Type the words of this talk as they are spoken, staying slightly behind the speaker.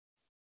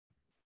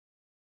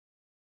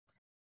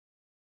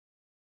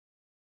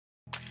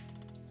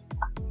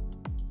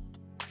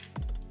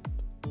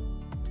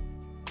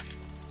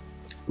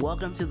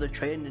Welcome to the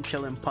Trading and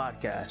Chilling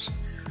podcast.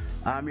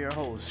 I'm your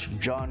host,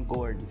 John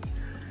Gordon.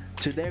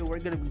 Today we're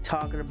going to be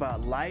talking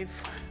about life,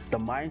 the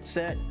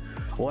mindset,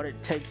 what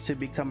it takes to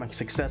become a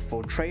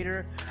successful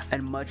trader,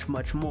 and much,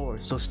 much more.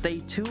 So stay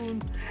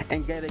tuned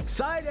and get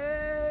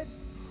excited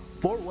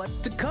for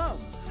what's to come.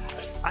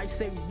 I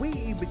say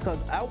we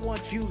because I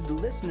want you, the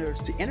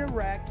listeners, to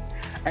interact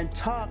and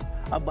talk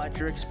about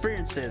your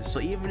experiences.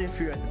 So even if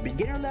you're at the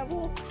beginner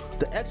level,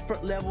 the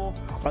expert level,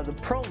 or the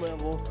pro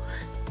level,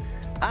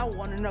 I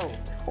want to know.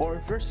 Or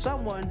if you're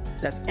someone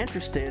that's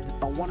interested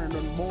or want to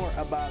know more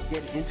about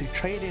getting into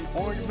trading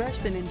or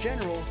investing in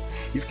general,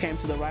 you've came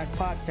to the right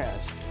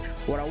podcast.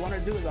 What I want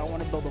to do is I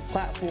want to build a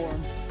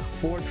platform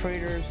for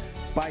traders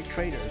by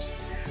traders.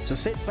 So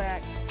sit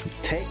back,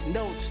 take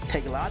notes,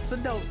 take lots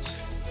of notes,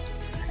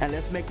 and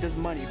let's make this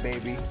money,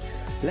 baby.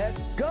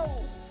 Let's go!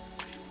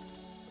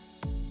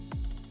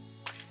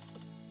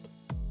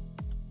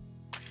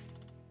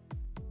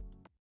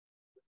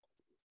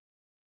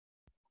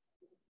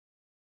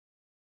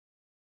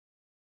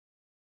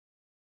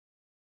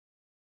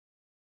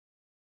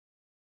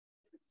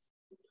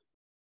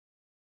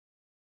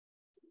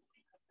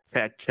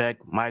 Check, check.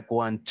 Mic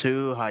 1,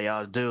 2. How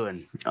y'all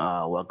doing?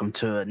 Welcome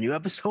to a new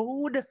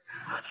episode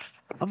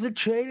of the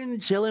Trading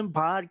and Chilling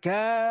podcast.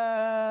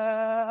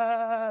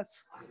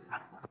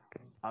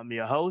 I'm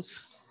your host,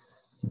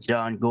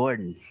 John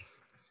Gordon.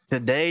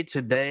 Today.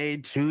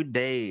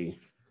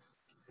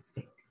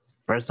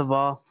 First of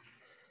all,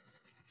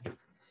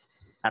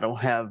 I don't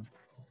have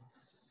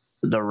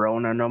the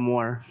Rona no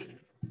more.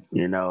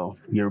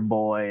 Your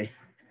boy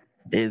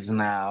is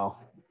now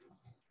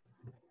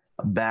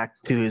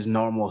back to his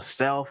normal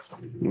self.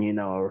 You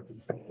know,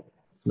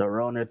 the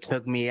Rona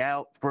took me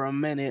out for a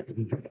minute,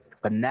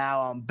 but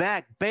now I'm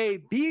back,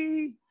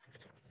 baby,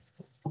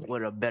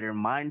 with a better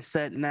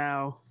mindset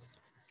now.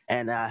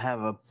 And I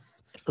have a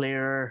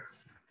clearer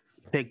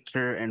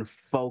picture and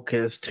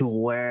focus to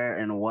where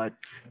and what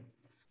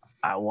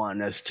I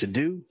want us to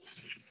do.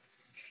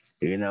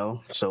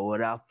 So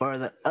without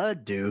further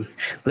ado,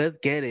 let's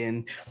get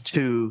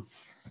into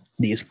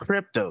these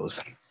cryptos.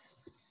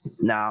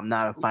 Now, I'm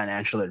not a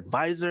financial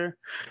advisor,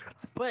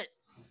 but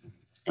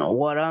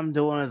what I'm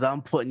doing is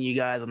I'm putting you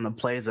guys on the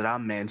plays that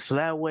I'm in, so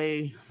that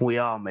way we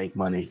all make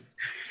money.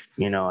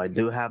 I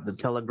do have the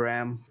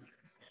Telegram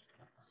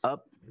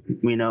up,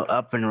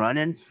 up and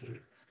running.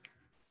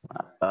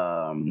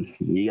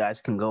 You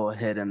guys can go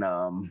ahead and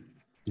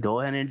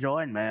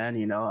join,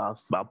 man.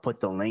 I'll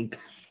put the link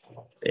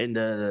in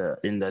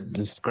the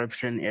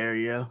description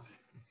area.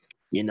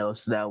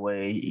 So that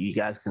way you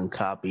guys can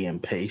copy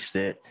and paste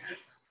it.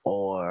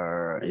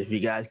 Or if you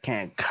guys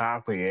can't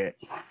copy it,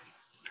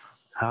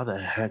 how the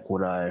heck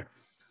would I?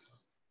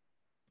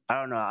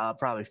 I don't know. I'll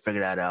probably figure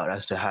that out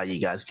as to how you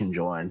guys can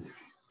join.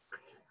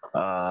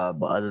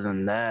 But other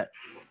than that,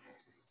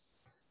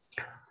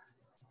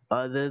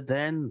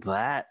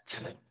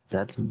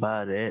 that's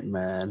about it,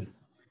 man.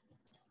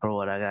 For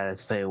what I gotta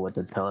say with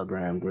the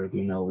Telegram group,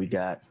 we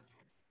got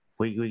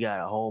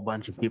a whole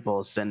bunch of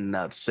people sending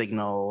out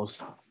signals,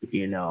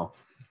 you know,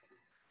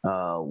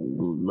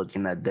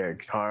 looking at their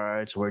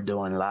charts. We're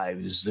doing live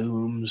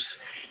Zooms.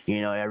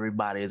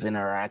 Everybody's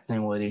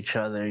interacting with each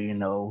other.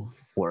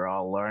 We're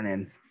all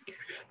learning.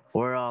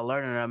 We're all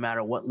learning no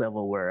matter what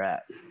level we're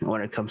at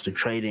when it comes to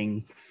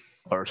trading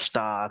or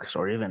stocks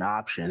or even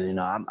options.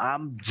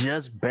 I'm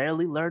just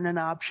barely learning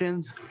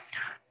options.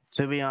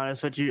 To be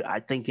honest with you, I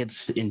think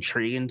it's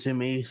intriguing to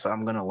me, so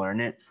I'm gonna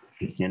learn it.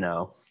 You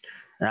know,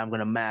 and I'm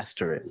gonna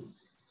master it.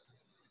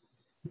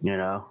 You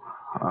know,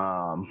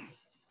 um,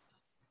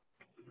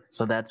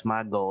 so that's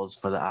my goals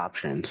for the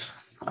option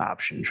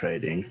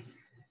trading.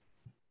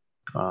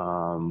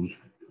 Um,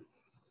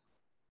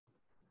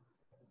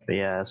 but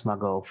yeah, that's my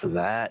goal for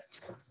that.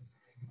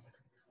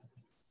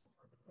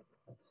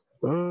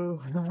 How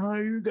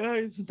are you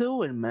guys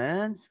doing,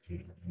 man?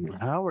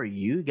 How are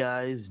you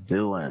guys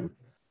doing?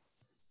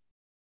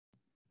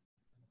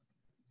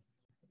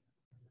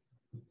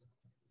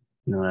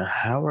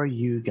 How are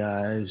you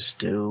guys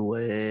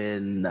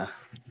doing?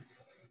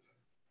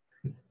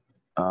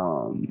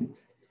 Um,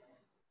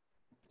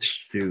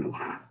 Shoot,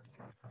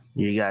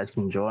 you guys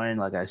can join.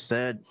 Like I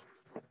said,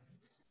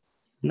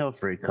 no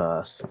free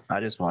cost. I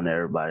just want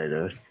everybody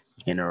to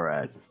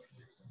interact.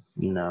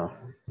 You know,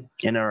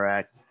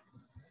 interact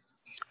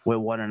with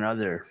one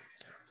another,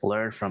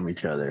 learn from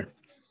each other.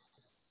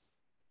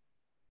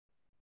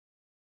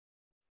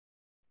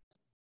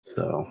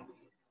 So,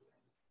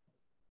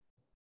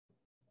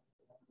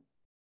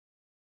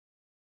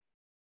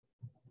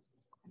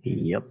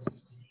 yep.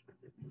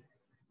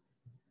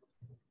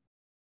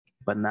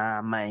 But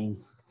nah, man.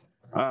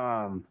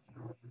 Um,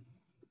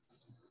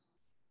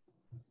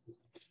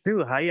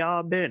 Shoot, how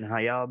y'all been? How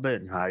y'all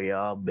been? How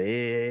y'all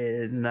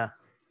been?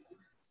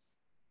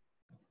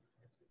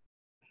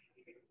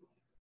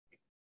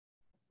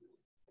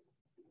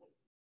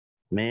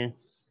 Man,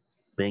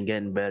 been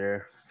getting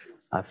better.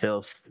 I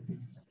feel,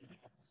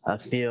 I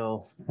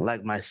feel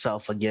like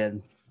myself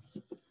again.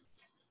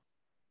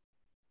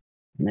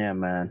 Yeah,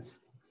 man.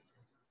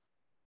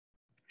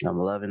 I'm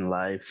loving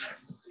life.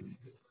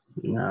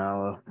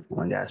 Now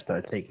I gotta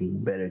start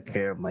taking better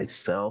care of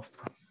myself.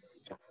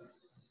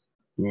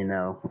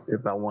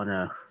 If I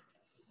wanna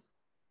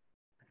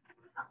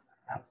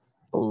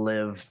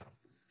live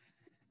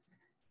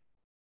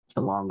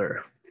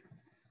longer.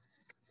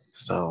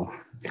 So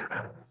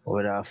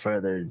without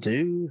further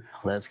ado,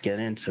 let's get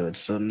into it.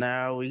 So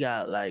now we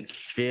got like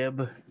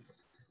Shib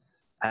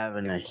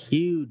having a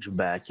huge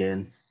back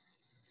end.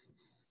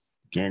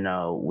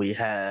 We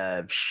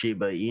have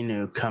Shiba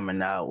Inu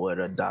coming out with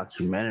a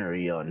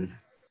documentary on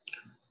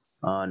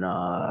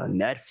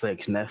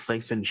Netflix.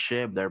 Netflix and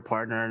Shib, they're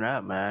partnering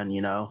up, man.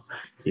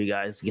 You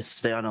guys get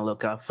stay on the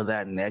lookout for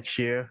that next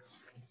year.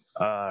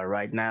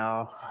 Right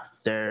now,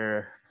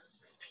 they're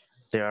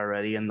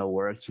already in the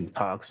works and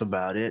talks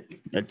about it.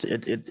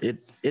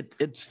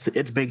 It's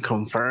been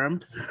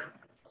confirmed.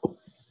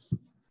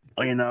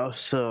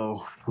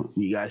 So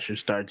you guys should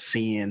start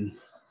seeing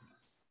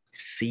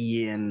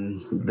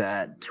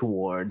that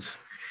towards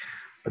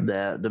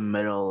the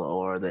middle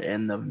or the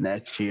end of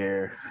next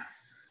year,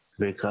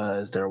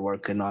 because they're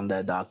working on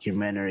that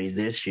documentary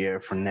this year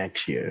for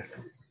next year.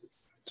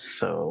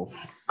 So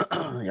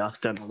y'all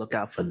stay on the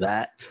lookout for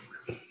that.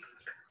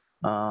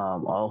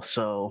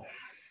 Also,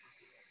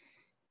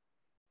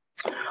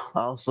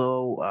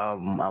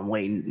 I'm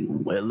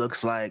waiting. It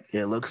looks like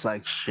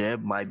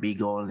Shib might be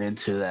going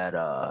into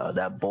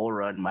that bull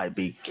run, might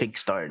be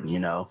kickstarting.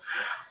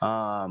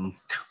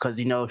 Because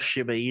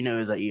Shiba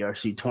Inu is a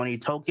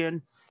ERC20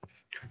 token.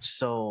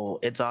 So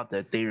it's off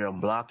the Ethereum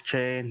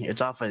blockchain.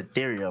 It's off of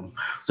Ethereum.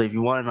 So if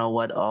you want to know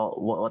what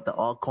the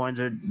altcoins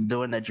are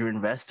doing that you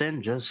invest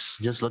in,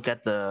 just look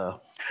at the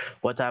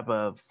what type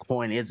of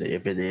coin is it.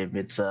 If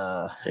it's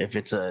a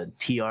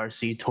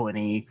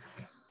TRC20,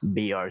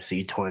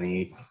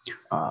 BRC20,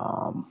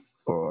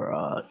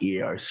 or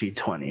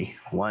ERC20.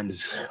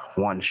 One's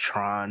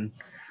Tron,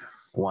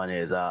 one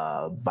is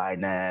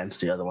Binance,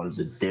 the other one is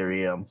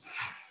Ethereum.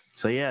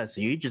 So yeah,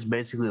 so you just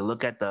basically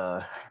look at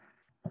the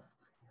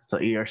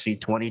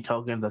ERC20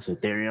 tokens, that's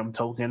Ethereum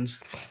tokens.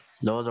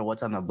 Those are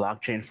what's on the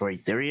blockchain for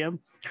Ethereum.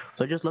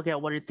 So just look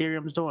at what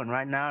Ethereum's doing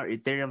right now.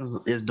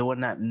 Ethereum is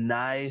doing that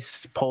nice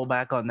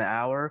pullback on the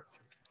hour.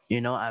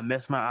 I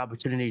missed my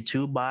opportunity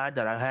to buy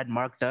that I had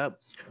marked up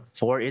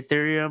for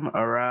Ethereum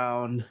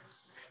around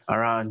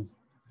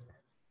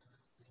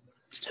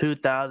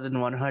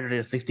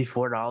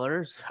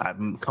 $2,164. I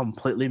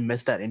completely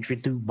missed that entry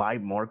to buy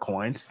more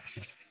coins.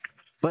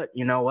 But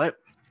you know what?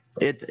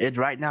 It's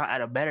right now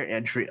at a better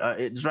entry.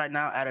 It's right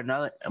now at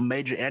another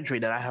major entry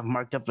that I have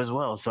marked up as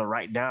well. So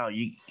right now,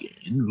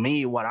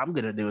 what I'm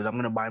gonna do is I'm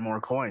gonna buy more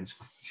coins.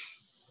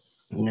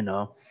 You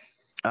know,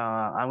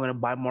 I'm gonna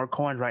buy more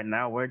coins right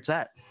now. Where it's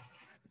at?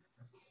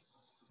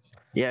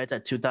 Yeah, it's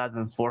at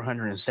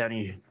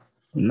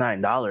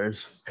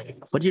 $2,479.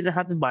 But you don't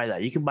have to buy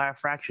that. You can buy a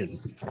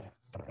fraction.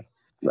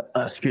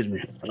 Excuse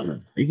me.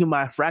 You can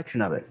buy a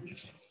fraction of it.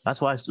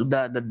 That's why this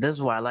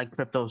is why I like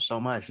crypto so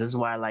much. This is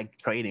why I like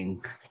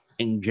trading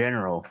in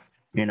general.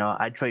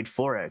 I trade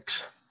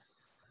forex.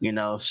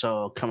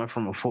 So coming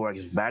from a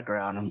forex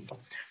background,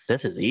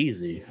 this is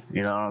easy.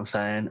 You know what I'm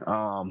saying?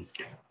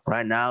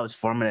 Right now it's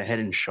forming a head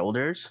and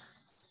shoulders,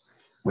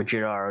 which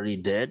it already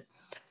did.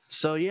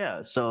 So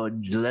yeah, so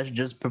let's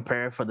just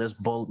prepare for this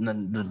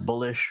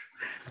bullish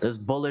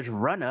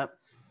run up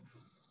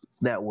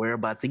that we're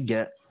about to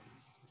get.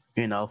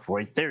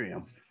 For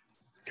Ethereum.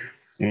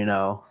 You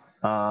know,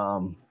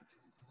 um,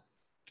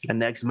 the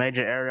next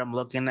major area I'm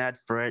looking at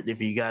for it, if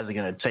you guys are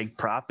gonna take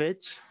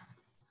profits,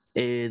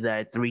 is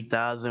at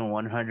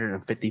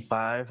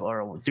 3,155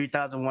 or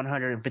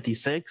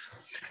 3,156.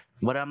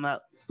 But I'm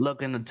not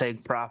looking to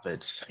take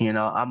profits.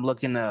 I'm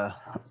looking to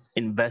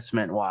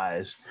investment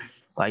wise,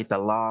 like the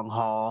long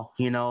haul.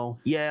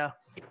 Yeah,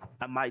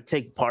 I might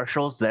take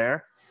partials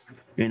there.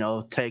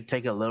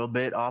 Take a little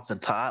bit off the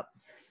top.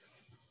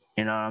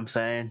 You know what I'm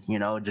saying?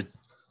 Just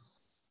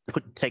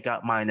take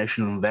out my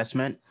initial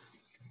investment,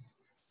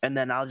 and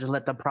then I'll just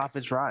let the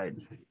profits ride.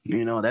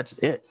 That's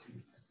it.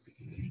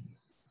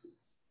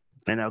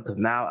 Because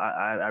now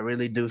I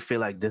really do feel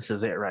like this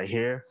is it right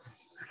here.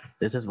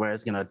 This is where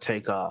it's gonna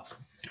take off.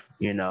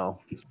 You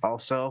know.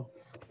 Also,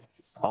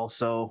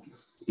 also,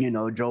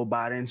 Joe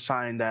Biden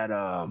signed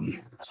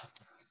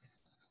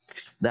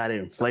that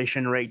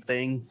inflation rate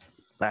thing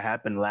that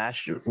happened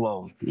last year.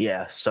 Well,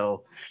 yeah.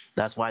 So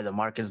that's why the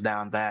market's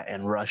down. That,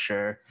 and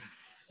Russia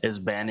is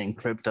banning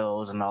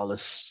cryptos and all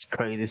this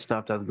crazy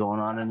stuff that's going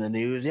on in the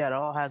news. Yeah, that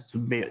all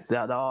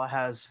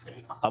has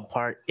a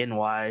part in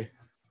why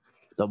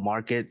the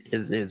market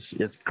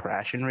is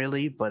crashing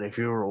really. But if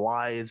you're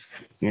wise,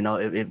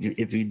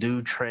 if you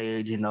do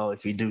trade,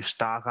 if you do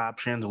stock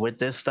options with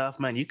this stuff,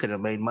 man, you could have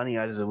made money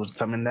as it was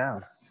coming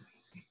down,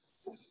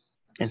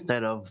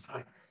 instead of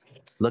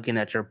looking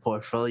at your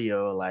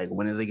portfolio like,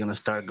 when is it going to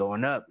start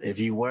going up? If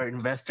you were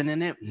investing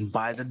in it,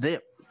 buy the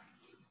dip.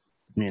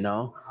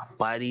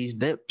 Buy these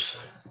dips,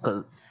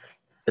 because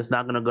it's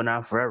not going to go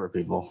down forever,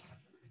 people.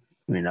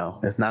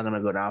 It's not going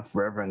to go down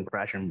forever and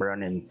crash and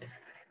burn and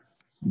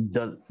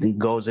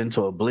goes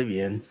into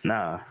oblivion.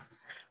 Nah.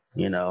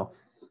 You know,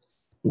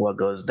 what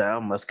goes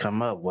down must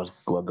come up. What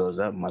goes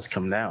up must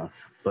come down.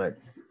 But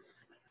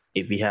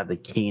if you have the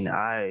keen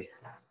eye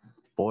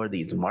for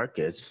these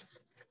markets,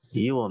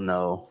 you will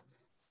know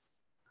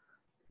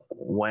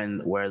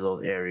where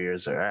those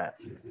areas are at.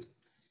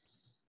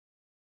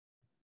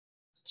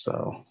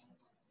 So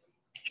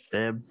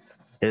Fib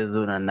is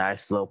doing a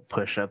nice little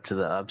push up to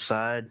the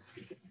upside,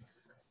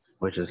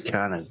 which is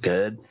kind of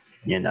good.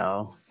 You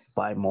know,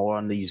 buy more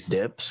on these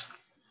dips.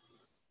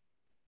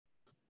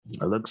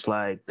 It looks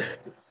like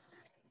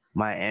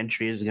my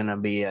entry is gonna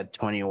be at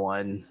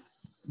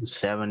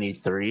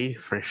 2173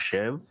 for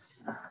SHIB.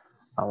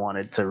 I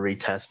wanted to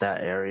retest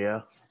that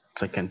area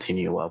to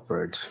continue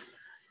upwards.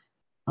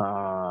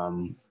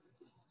 Um,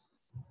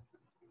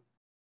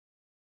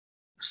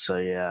 so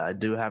yeah, I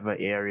do have an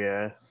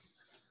area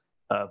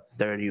of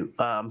 30.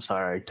 I'm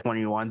sorry,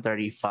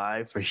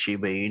 2135 for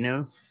Shiba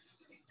Inu.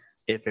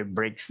 If it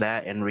breaks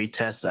that and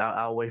retests,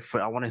 I'll wait for.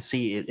 I want to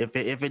see it. If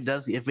it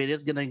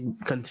is gonna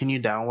continue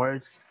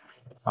downwards,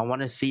 I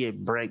want to see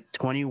it break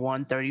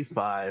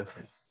 2135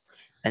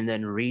 and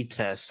then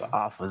retest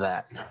off of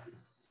that.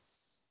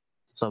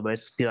 So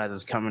basically, as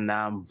it's coming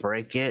down,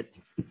 break it.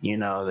 You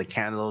know, the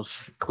candles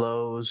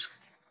close,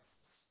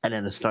 and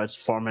then it starts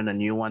forming a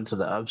new one to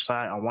the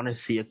upside. I want to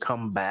see it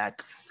come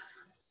back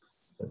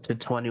to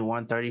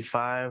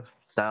 2135.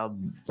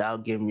 That'll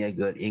give me a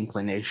good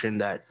inclination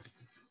that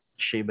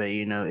Shiba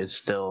Inu is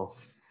still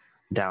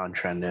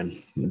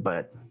downtrending.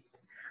 But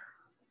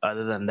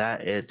other than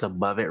that, it's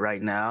above it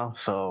right now.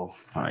 So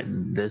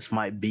this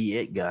might be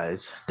it,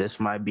 guys. This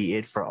might be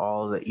it for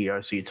all the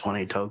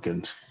ERC20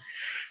 tokens.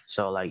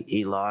 So like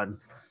Elon,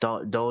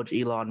 Doge,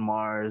 Elon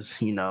Mars,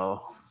 you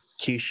know,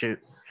 Kishu,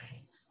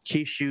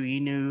 Kishu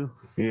Inu,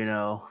 you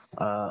know,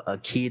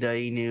 Akita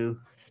Inu,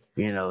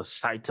 you know,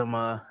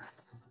 Saitama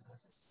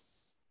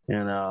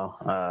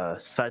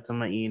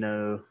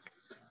Inu.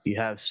 You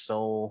have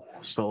Sol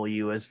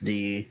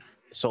USD,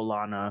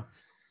 Solana,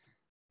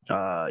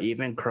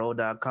 even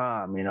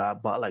Crow.com. You know, I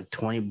bought like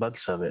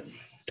 $20 of it,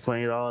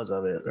 $20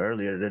 of it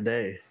earlier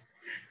today.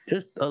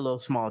 Just a little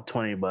small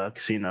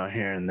 $20, you know,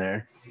 here and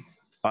there.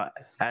 Uh,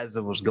 as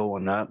it was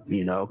going up,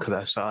 you know, because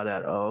I saw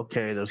that, oh,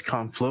 okay, there's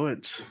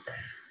confluence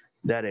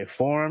that it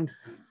formed,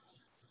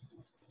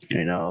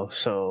 you know,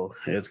 so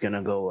it's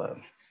gonna go up.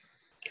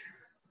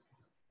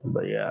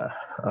 But yeah,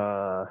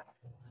 uh,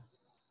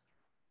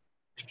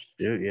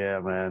 shoot, yeah,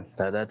 man,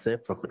 that's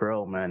it for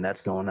Crow, man.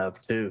 That's going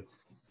up too.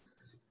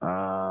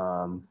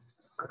 Um,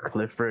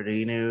 Clifford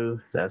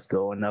Inu, that's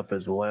going up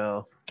as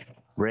well.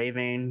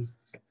 Raven,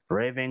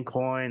 Raven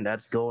Coin,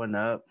 that's going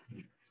up.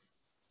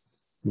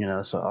 You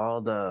know, so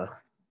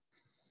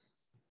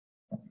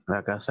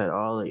like I said,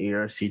 all the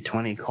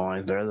ERC20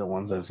 coins, they're the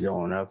ones that's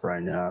going up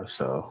right now.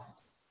 So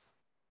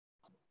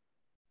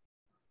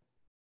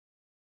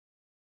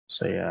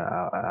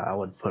yeah, I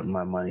would put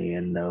my money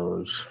in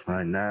those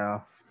right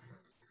now.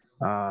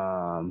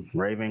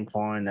 Raven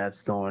Coin,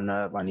 that's going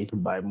up. I need to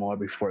buy more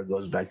before it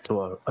goes back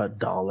to a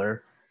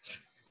dollar.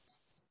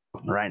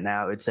 Right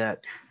now, it's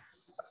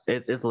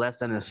less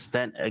than a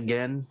cent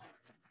again.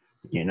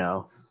 You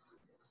know,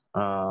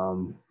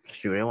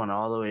 shoot, it went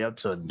all the way up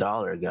to a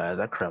dollar, guys.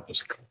 That crap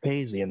was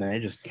crazy, and then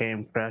it just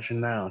came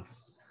crashing down.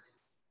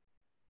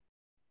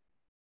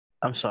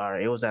 I'm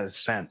sorry, it was at a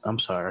cent. I'm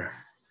sorry,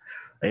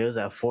 it was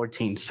at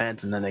 14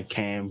 cents, and then it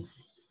came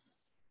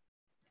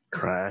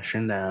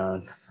crashing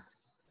down.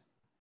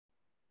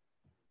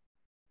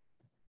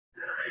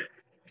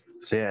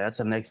 So yeah, that's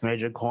the next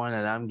major coin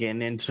that I'm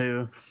getting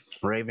into.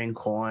 Raven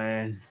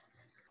Coin,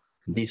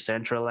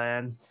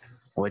 Decentraland,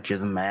 which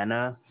is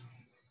Mana.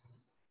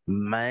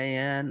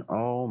 Man,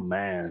 oh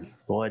man,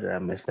 boy, did I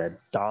miss that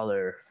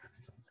dollar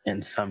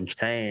and some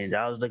change.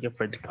 I was looking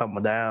for it to come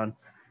down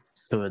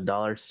to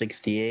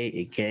 $1.68.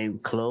 It came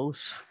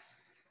close.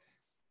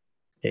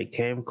 It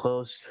came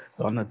close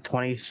on the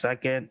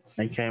 22nd.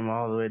 It came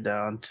all the way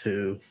down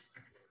to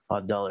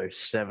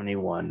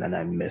 $1.71, and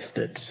I missed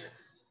it.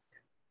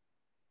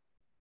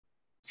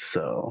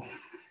 So,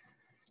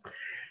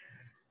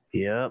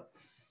 yep,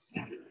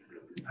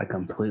 I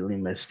completely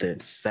missed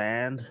it.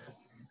 Sand,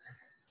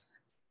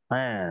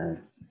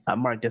 man, I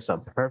marked this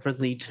up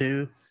perfectly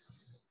too.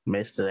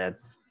 Missed it at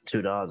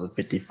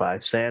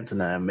 $2.55,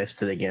 and then I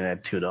missed it again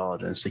at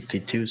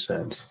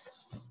 $2.62.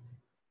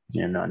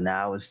 You know,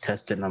 now it's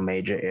testing a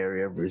major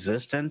area of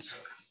resistance.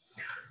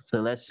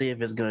 So let's see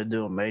if it's gonna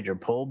do a major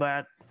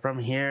pullback from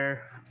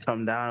here,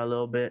 come down a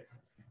little bit.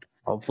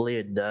 Hopefully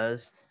it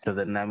does, because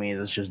then that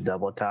means it's just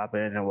double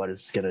topping, and what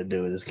it's gonna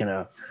do is it's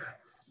gonna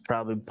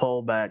probably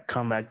pull back,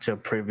 come back to a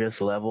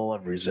previous level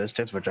of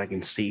resistance, which I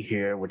can see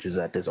here, which is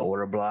at this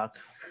order block.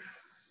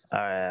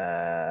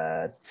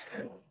 There's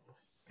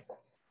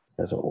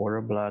an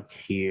order block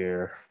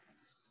here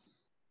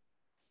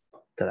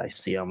that I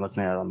see. I'm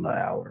looking at on the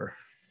hour,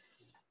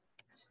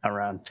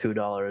 around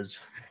 $2,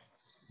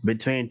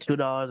 between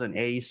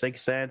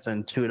 $2.86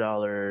 and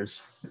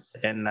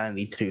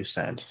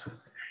 $2.92.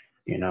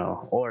 You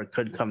know, or it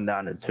could come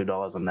down to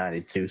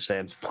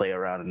 $2.92, play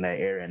around in that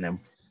area, and then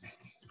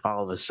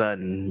all of a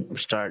sudden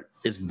start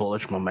its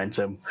bullish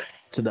momentum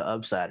to the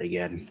upside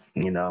again,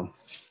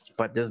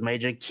 But this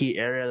major key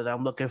area that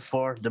I'm looking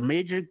for,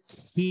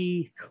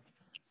 key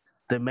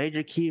the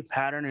major key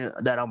pattern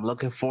that I'm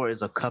looking for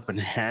is a cup and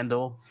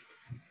handle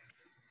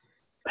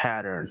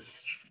pattern,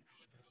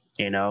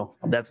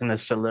 that's gonna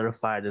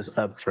solidify this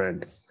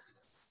uptrend.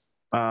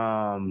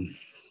 Um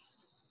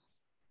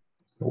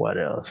what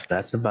else?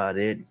 That's about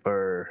it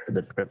for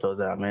the cryptos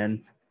that I'm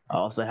in. I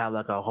also have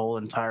like a whole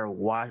entire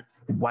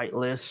white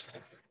list,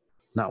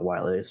 not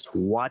white list,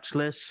 watch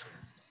list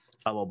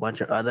of a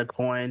bunch of other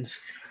coins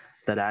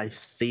that I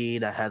see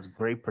that has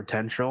great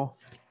potential.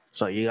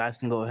 So you guys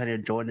can go ahead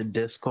and join the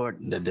Discord.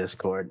 The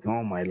Discord.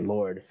 Oh my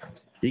lord.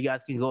 You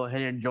guys can go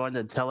ahead and join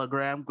the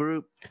Telegram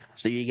group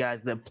so you guys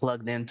get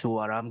plugged into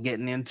what I'm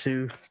getting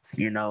into.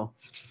 You know,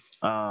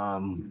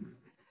 um,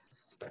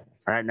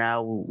 right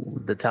now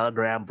the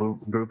Telegram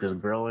group is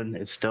growing.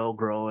 It's still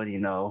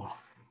growing. And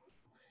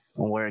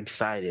we're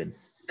excited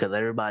because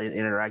everybody's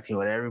interacting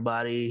with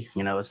everybody.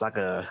 It's like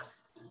we're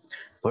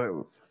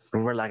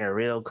we're like a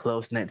real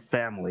close knit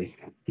family.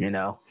 You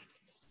know.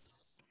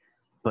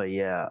 But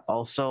yeah,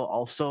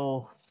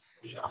 also,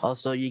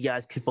 you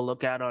guys keep a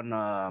lookout on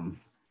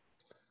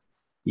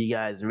you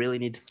guys really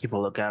need to keep a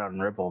lookout on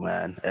Ripple,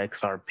 man.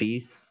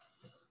 XRP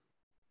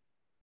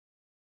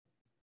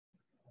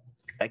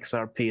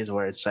is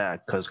where it's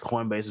at because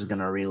Coinbase is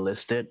gonna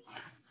relist it.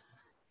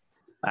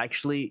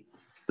 Actually,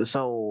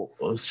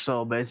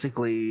 so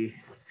basically,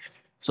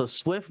 so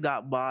Swift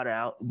got bought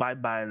out by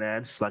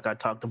Binance. Like I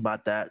talked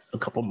about that a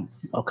couple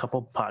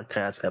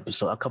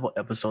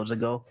episodes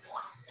ago.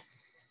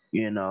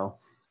 You know,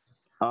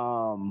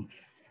 um,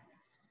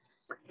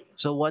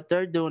 so what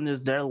they're doing is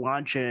they're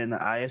launching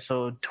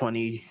ISO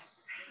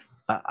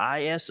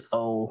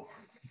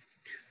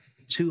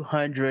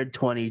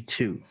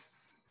 222.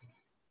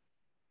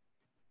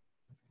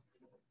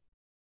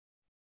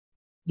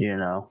 You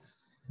know,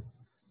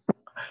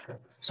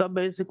 so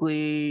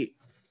basically,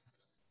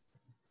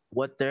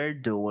 what they're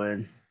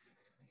doing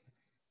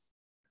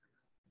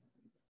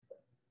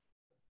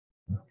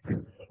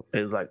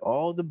is like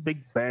all the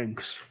big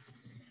banks.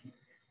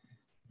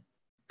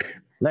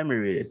 Let me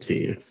read it to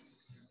you.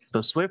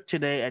 So Swift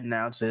today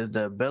announces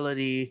the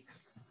ability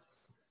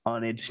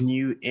on its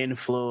new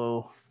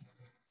inflow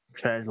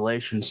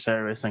translation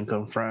service and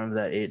confirms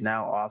that it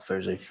now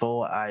offers a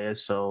full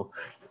ISO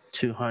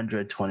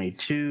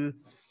 222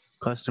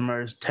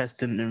 customers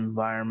testing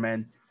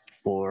environment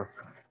for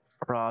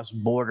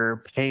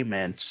cross-border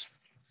payments.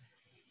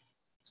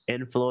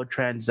 Inflow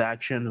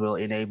transactions will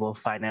enable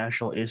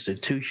financial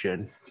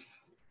institutions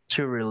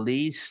to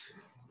release,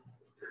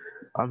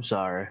 I'm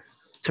sorry,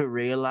 to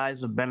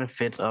realize the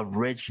benefits of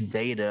rich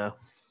data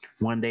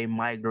when they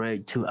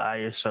migrate to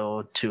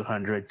ISO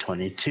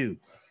 222.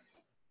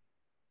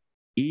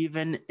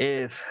 Even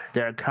if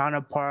their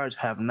counterparts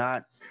have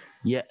not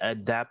yet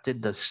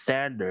adapted the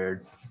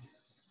standard,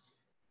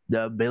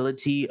 the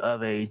ability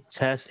of a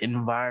test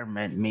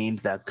environment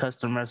means that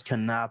customers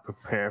can now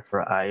prepare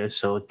for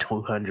ISO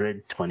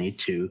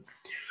 222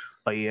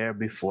 a year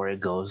before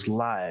it goes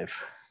live.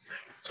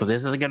 So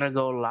this is gonna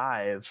go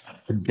live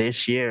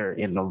this year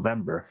in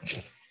November.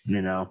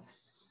 You know,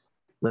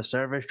 the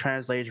service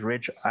translates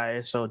rich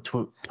ISO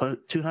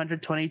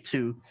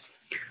 222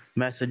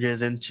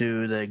 messages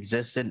into the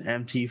existing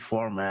MT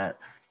format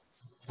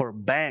for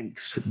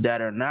banks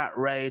that are not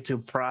ready to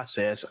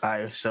process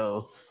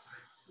ISO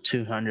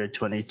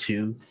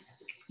 222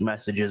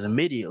 messages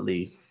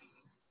immediately.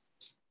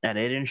 And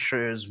it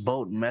ensures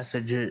both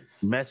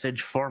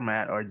message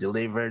format are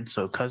delivered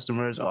so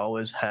customers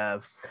always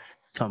have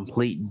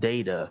complete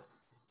data.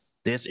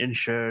 This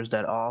ensures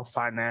that all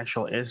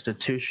financial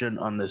institutions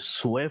on the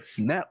SWIFT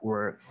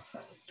network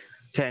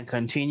can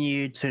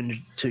continue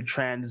to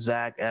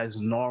transact as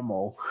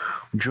normal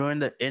during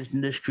the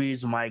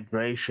industry's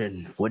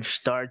migration, which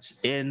starts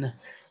in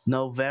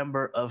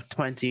November of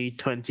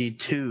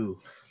 2022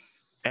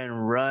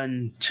 and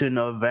run to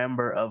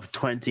November of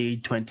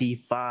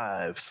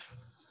 2025.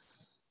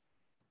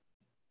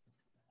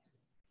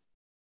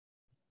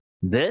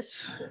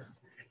 This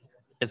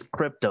is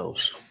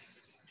cryptos.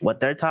 What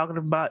they're talking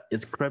about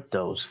is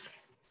cryptos,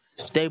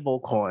 stable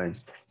coins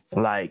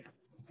like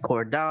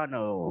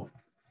Cardano,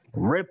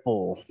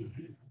 Ripple,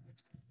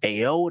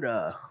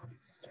 AOTA.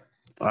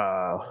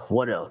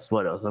 What else?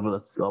 What else?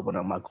 Let's open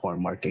up my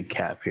coin market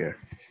cap here.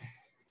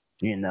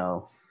 You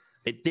know,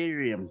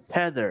 Ethereum,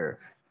 Tether,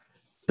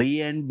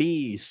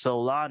 BNB,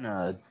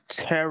 Solana,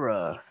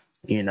 Terra,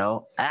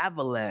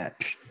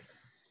 Avalanche,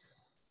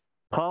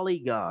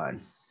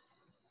 Polygon.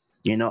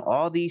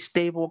 All these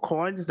stable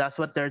coins, that's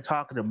what they're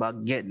talking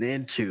about getting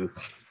into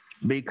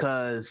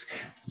because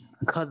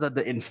of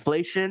the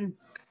inflation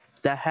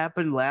that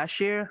happened last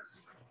year,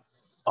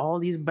 all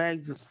these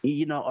banks,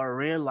 are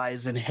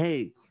realizing,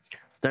 hey,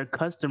 their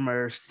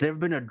customers, there've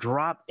been a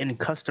drop in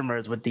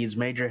customers with these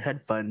major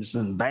hedge funds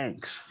and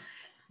banks,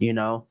 you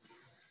know,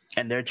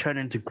 and they're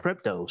turning to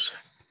cryptos.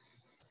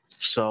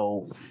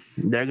 So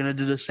they're gonna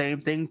do the same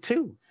thing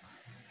too.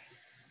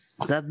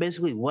 So that's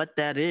basically what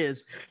that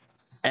is.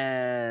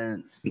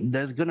 and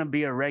there's gonna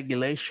be a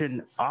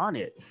regulation on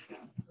it.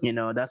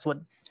 That's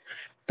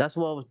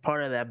what was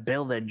part of that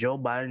bill that Joe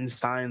Biden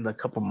signed a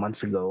couple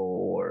months ago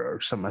or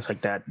something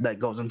like that. That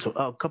goes into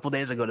a couple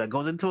days ago. That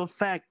goes into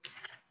effect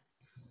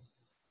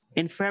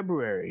in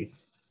February.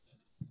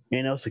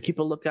 So keep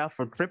a lookout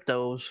for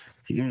cryptos.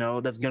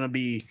 That's gonna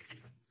be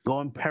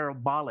going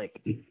parabolic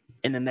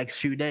in the next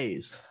few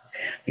days.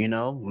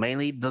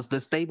 Mainly the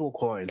stable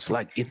coins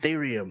like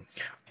Ethereum,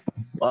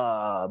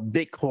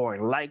 Bitcoin,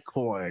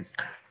 Litecoin.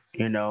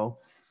 You know,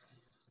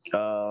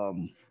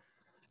 um,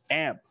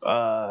 AMP,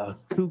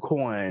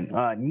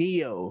 KuCoin,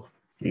 Neo.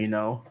 You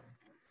know,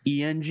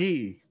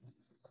 ENG.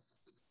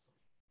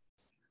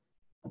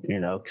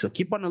 So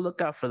keep on the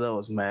lookout for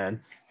those,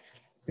 man.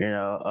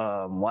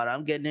 What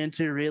I'm getting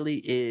into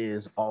really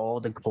is all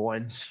the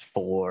coins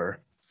for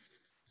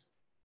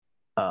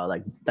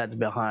like that's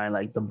behind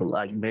like the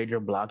like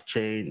major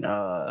blockchain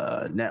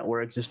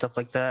networks and stuff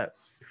like that.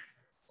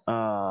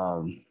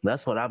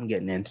 That's what I'm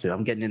getting into.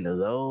 I'm getting into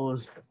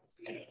those.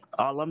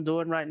 All I'm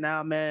doing right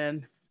now,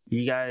 man,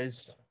 you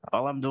guys,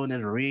 all I'm doing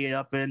is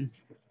re-upping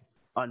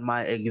on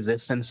my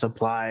existing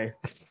supply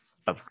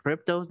of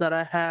cryptos that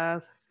I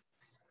have.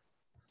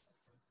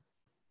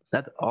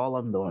 That's all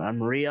I'm doing.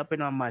 I'm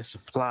re-upping on my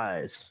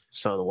supplies.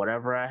 So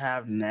whatever I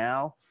have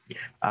now,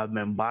 I've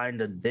been buying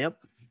the dip.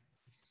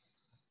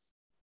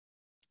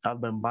 I've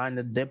been buying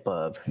the dip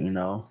of, you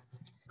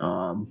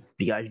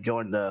guys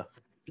join the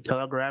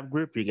Telegram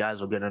group, you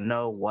guys are gonna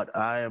know what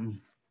I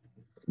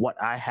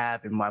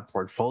have in my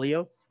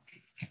portfolio,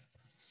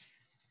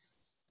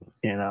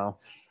 you know.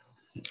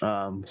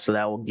 So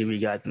that will give you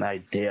guys an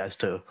idea as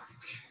to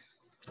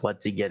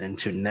what to get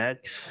into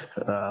next,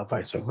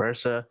 vice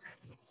versa.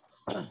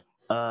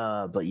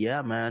 But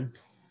yeah, man,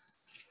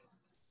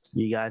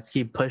 you guys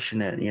keep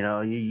pushing it.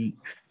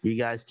 You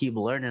guys keep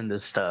learning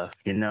this stuff.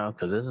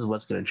 Because this is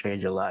what's gonna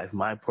change your life.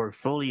 My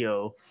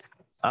portfolio.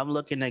 I'm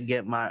looking to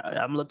get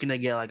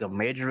like a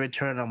major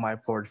return on my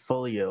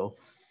portfolio.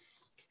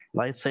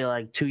 Let's say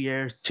like 2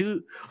 years,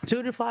 2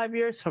 to 5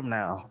 years from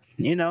now.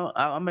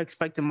 I'm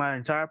expecting my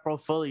entire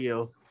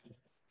portfolio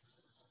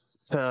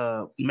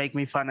to make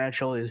me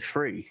financially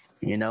free.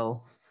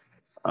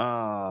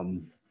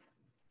 Um,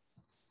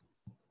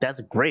 that's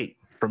great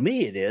for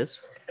me. It is.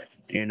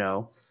 You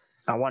know,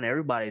 I want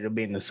everybody to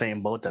be in the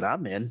same boat that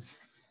I'm in.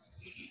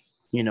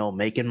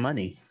 Making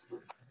money.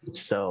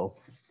 So,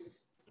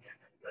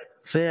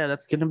 so yeah,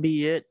 that's gonna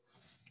be it.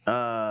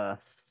 Uh,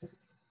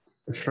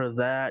 for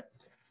that,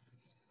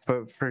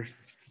 for for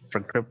for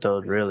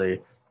cryptos,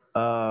 really.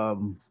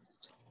 Um,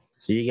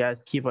 so you guys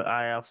keep an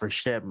eye out for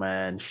Shib,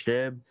 man.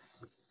 Shib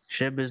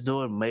is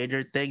doing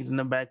major things in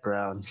the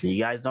background. You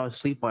guys don't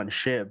sleep on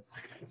Shib.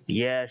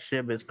 Yeah,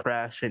 Shib is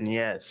crashing.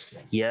 Yes,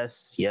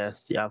 yes,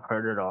 yes. Yeah, I've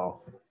heard it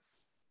all.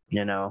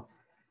 You know,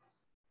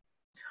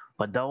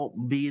 but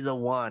don't be the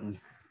one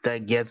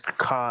that gets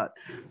caught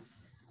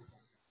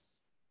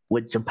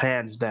with your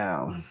pants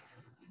down.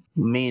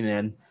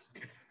 Meaning,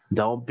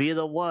 don't be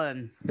the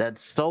one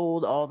that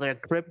sold all their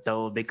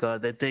crypto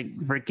because they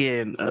think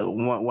freaking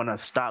when a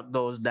stock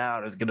goes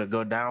down, it's gonna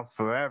go down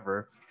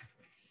forever.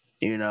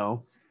 You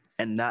know,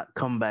 and not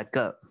come back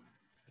up.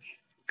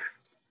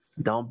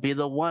 Don't be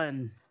the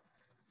one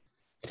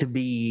to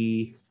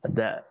be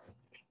that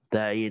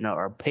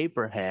are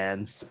paper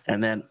hands,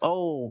 and then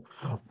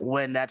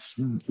when that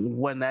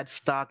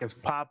stock is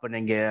popping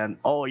again,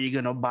 you're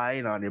gonna buy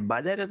in on it.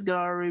 By then it's gonna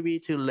already be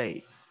too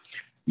late.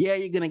 Yeah,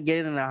 you're gonna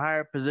get in a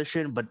higher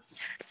position, but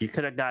you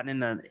could have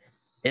gotten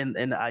in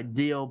the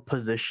ideal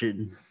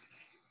position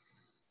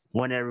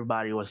when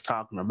everybody was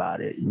talking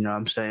about it. You know what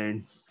I'm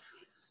saying?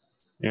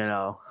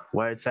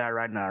 Where it's at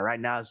right now. Right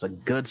now it's a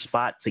good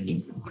spot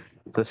to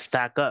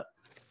stack up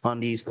on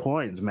these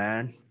coins,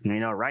 man.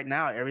 Right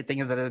now everything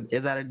is at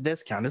a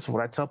discount. This is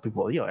what I tell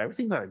people.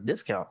 Everything's at a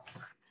discount.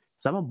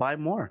 So I'm gonna buy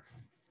more.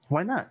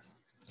 Why not?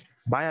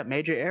 Buy at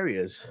major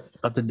areas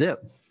of the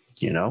dip.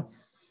 You know,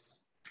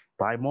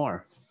 buy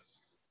more.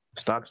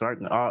 Stocks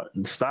and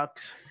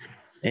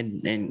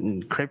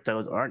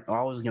cryptos aren't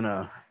always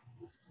gonna.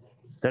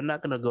 They're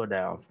not gonna go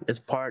down. It's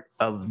part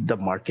of the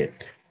market.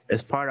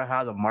 It's part of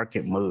how the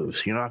market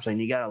moves. You know what I'm saying?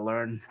 You gotta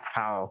learn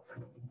how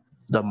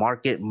the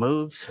market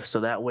moves so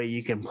that way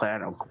you can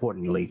plan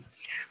accordingly.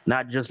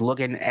 Not just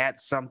looking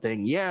at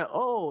something, yeah,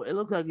 it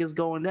looks like it's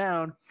going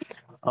down.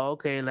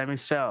 Okay, let me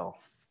sell.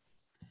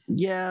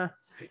 Yeah,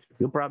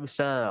 you'll probably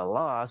sell at a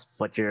loss,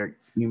 but you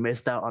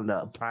missed out on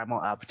the primal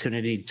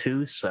opportunity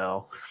to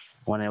sell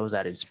when it was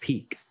at its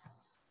peak.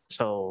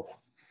 So,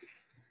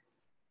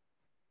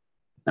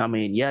 I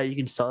mean, yeah, you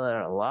can sell it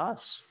at a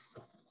loss,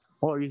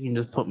 or you can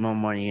just put more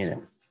money in it.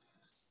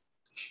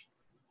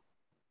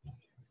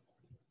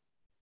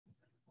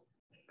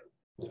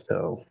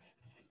 So,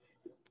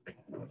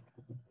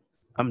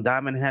 I'm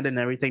diamond heading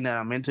everything that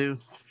I'm into.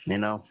 You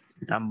know,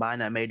 I'm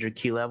buying at major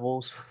key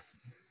levels.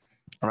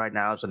 Right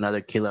now, it's another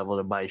key level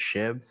to buy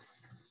Shib,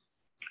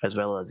 as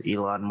well as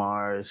Elon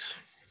Mars,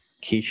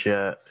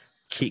 Kisha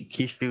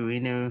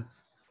Inu,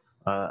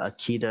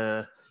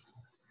 Akita,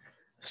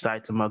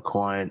 Saitama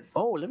coin.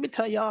 Oh, let me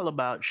tell y'all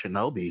about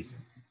Shinobi.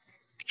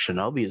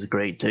 Shinobi is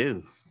great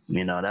too.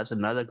 That's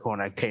another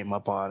coin I came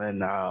up on,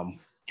 and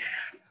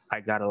I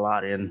got a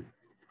lot in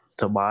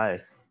to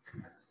buy.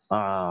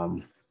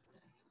 Um,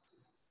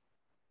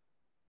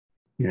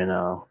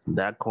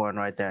 that coin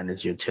right there and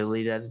this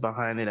utility that's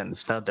behind it and the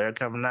stuff they're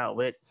coming out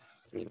with,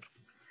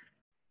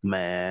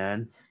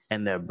 man,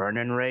 and their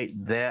burning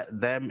rate, that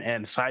them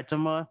and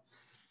Saitama,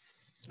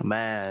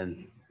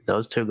 man,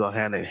 those two go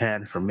hand in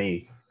hand for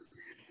me.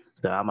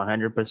 So I'm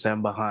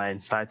 100%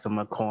 behind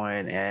Saitama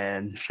Coin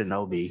and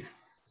Shinobi.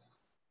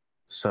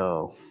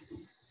 So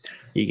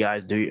you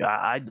guys do,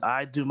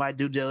 I do my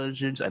due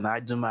diligence and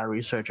I do my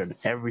research on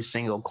every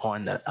single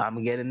coin that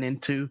I'm getting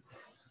into.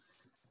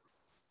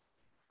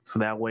 So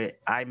that way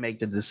I make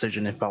the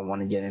decision if I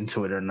want to get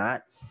into it or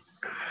not.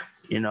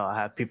 I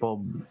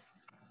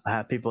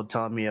have people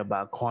telling me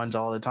about coins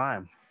all the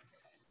time,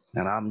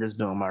 and I'm just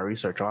doing my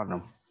research on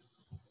them.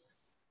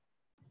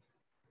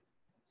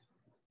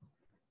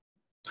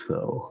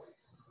 So,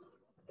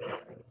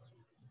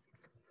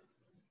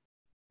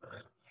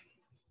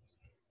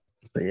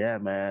 so yeah,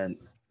 man.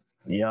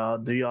 Y'all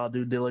do y'all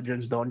due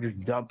diligence. Don't just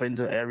jump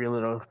into every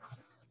little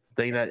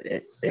thing that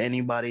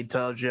anybody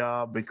tells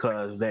y'all,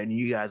 because then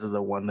you guys are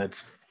the one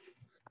that's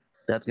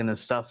gonna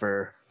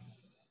suffer.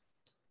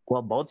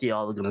 Well, both of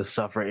y'all are gonna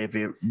suffer if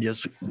it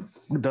just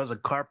does a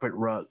carpet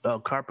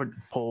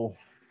pull,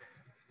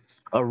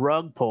 a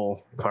rug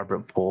pull,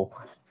 carpet pull,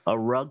 a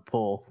rug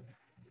pull.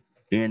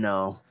 You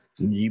know,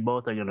 you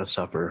both are gonna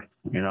suffer.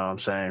 You know what I'm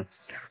saying?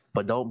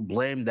 But don't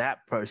blame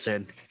that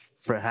person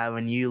for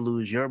having you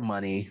lose your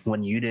money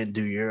when you didn't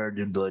do your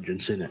due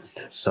diligence in it.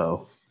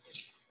 So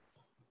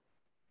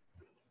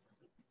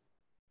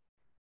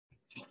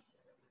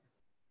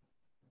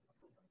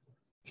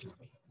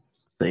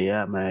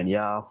yeah, man,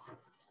 y'all.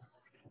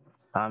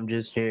 I'm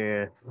just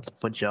here to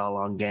put y'all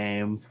on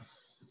game.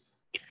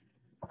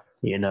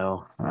 You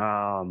know,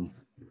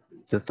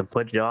 just to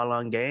put y'all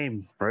on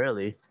game,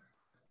 really.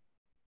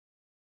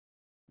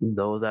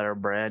 Those that are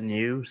brand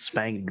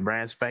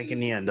spanking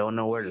new, and don't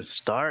know where to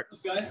start,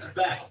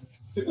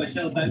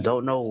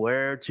 don't know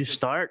where to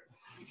start.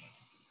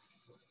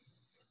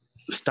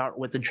 Start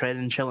with the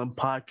Trading and Chilling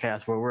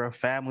podcast, where we're a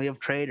family of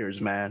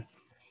traders, man.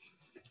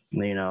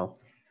 You know,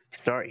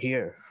 start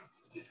here.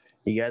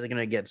 You guys are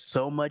gonna get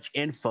so much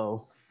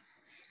info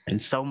and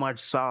so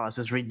much sauce.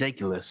 It's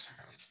ridiculous.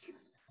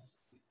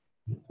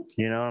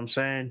 You know what I'm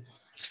saying?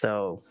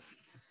 So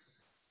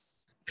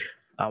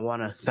I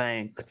want to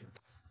thank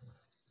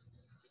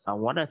I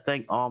want to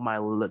thank all my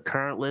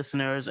current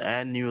listeners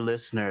and new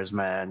listeners,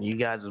 man. You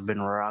guys have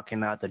been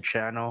rocking out the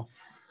channel.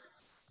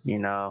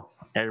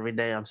 Every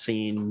day I'm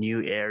seeing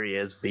new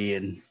areas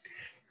being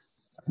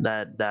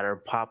that are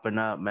popping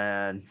up,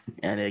 man,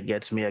 and it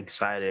gets me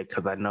excited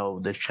because I know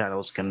this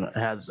channel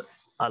has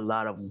a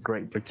lot of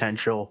great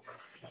potential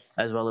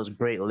as well as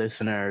great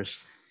listeners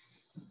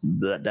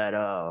that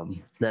are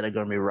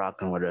gonna be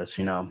rocking with us.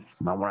 I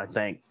want to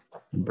thank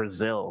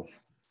Brazil,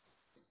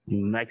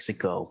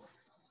 Mexico,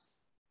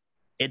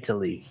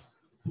 Italy,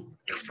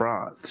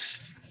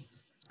 France,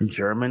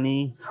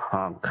 Germany,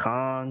 Hong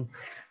Kong,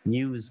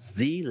 New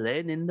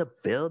Zealand in the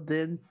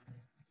building,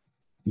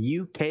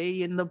 UK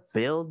in the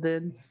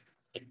building,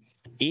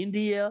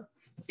 India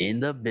in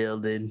the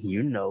building,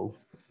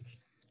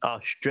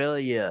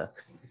 Australia,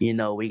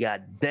 we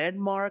got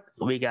Denmark,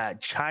 we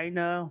got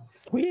China,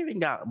 we even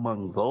got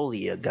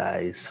Mongolia,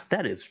 guys.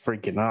 That is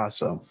freaking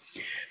awesome.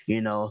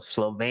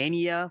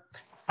 Slovenia.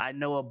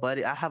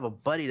 I have a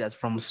buddy that's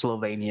from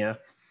Slovenia.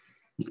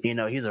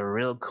 He's a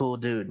real cool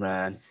dude,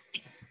 man.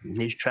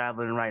 He's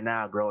traveling right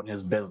now, growing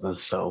his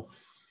business. So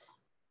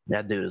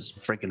that dude is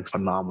freaking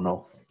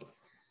phenomenal.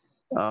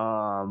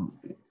 Um,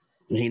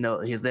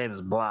 his name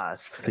is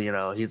Blas.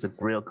 He's a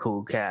real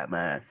cool cat,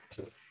 man.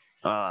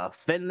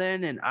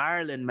 Finland and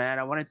Ireland, man.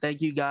 I want to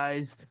thank you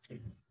guys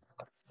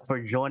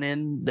for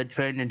joining the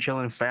Trading and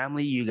Chilling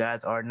family. You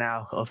guys are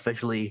now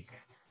officially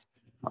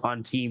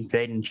on Team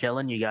Trading and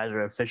Chilling. You guys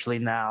are officially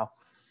now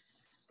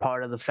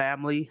part of the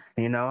family.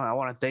 I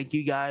want to thank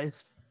you guys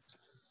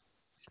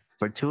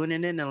for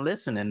tuning in and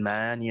listening,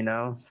 man.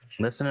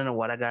 Listening to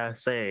what I gotta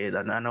say.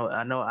 I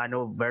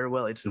know very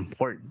well it's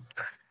important.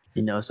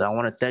 So I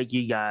want to thank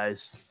you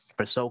guys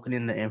for soaking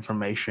in the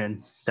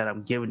information that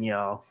I'm giving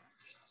y'all.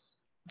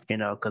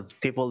 Because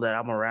people that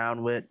I'm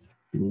around with,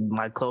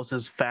 my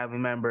closest family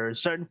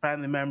members, certain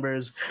family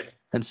members,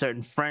 and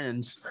certain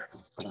friends,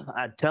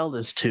 I tell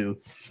this to.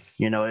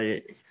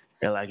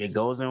 It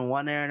goes in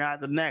one ear and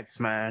out the next,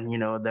 man.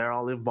 They're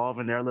all involved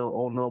in their little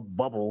own little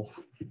bubble,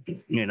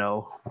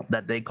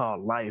 that they call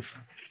life,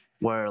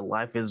 where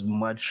life is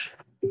much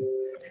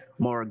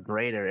more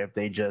greater if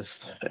they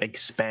just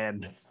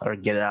expand or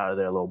get out of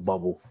their little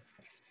bubble,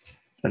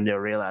 and they'll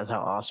realize how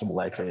awesome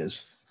life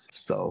is.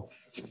 So,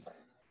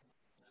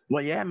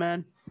 well, yeah,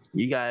 man.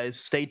 You guys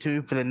stay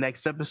tuned for the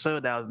next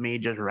episode. That was me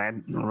just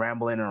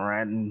rambling and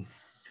ranting,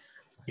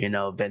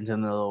 venting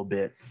a little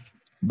bit.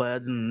 But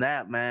other than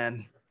that,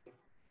 man,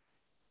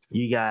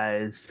 you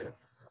guys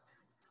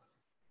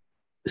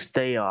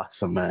stay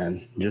awesome,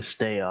 man. Just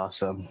stay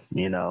awesome,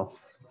 you know.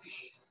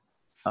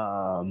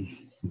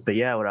 But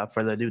yeah, without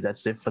further ado,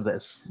 that's it for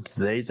this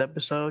today's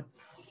episode.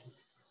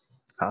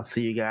 I'll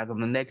see you guys on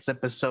the next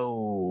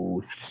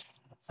episode.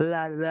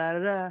 La la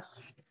la.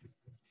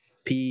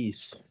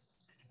 Peace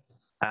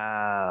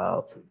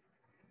out.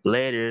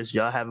 Laters.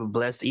 Y'all have a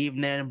blessed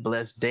evening,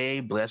 blessed day,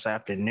 blessed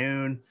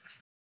afternoon.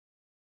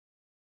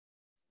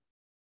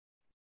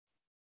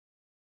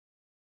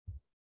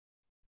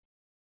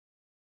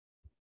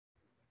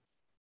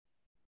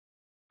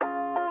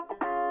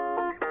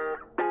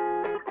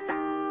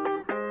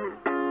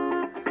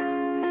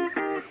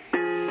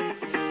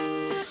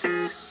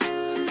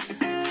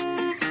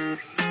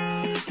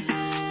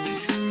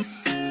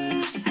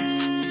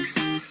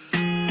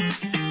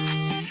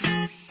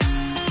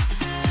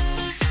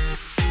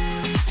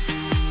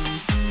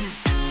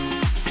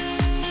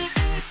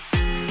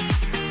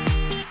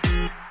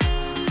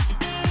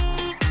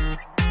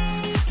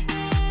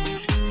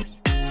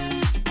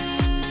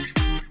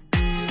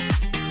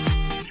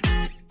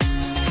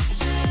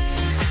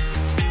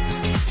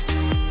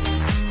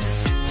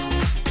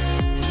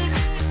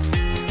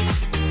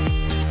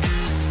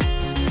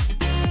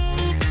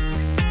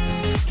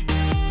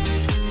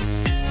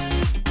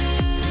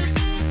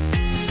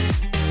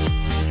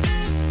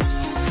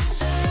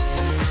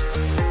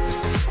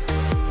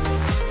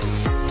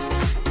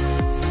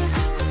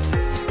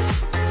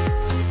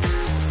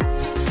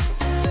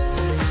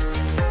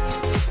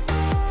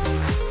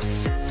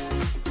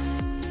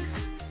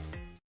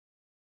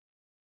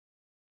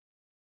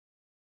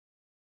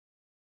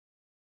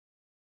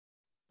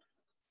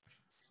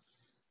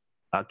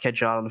 I'll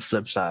catch y'all on the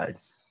flip side.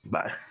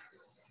 Bye.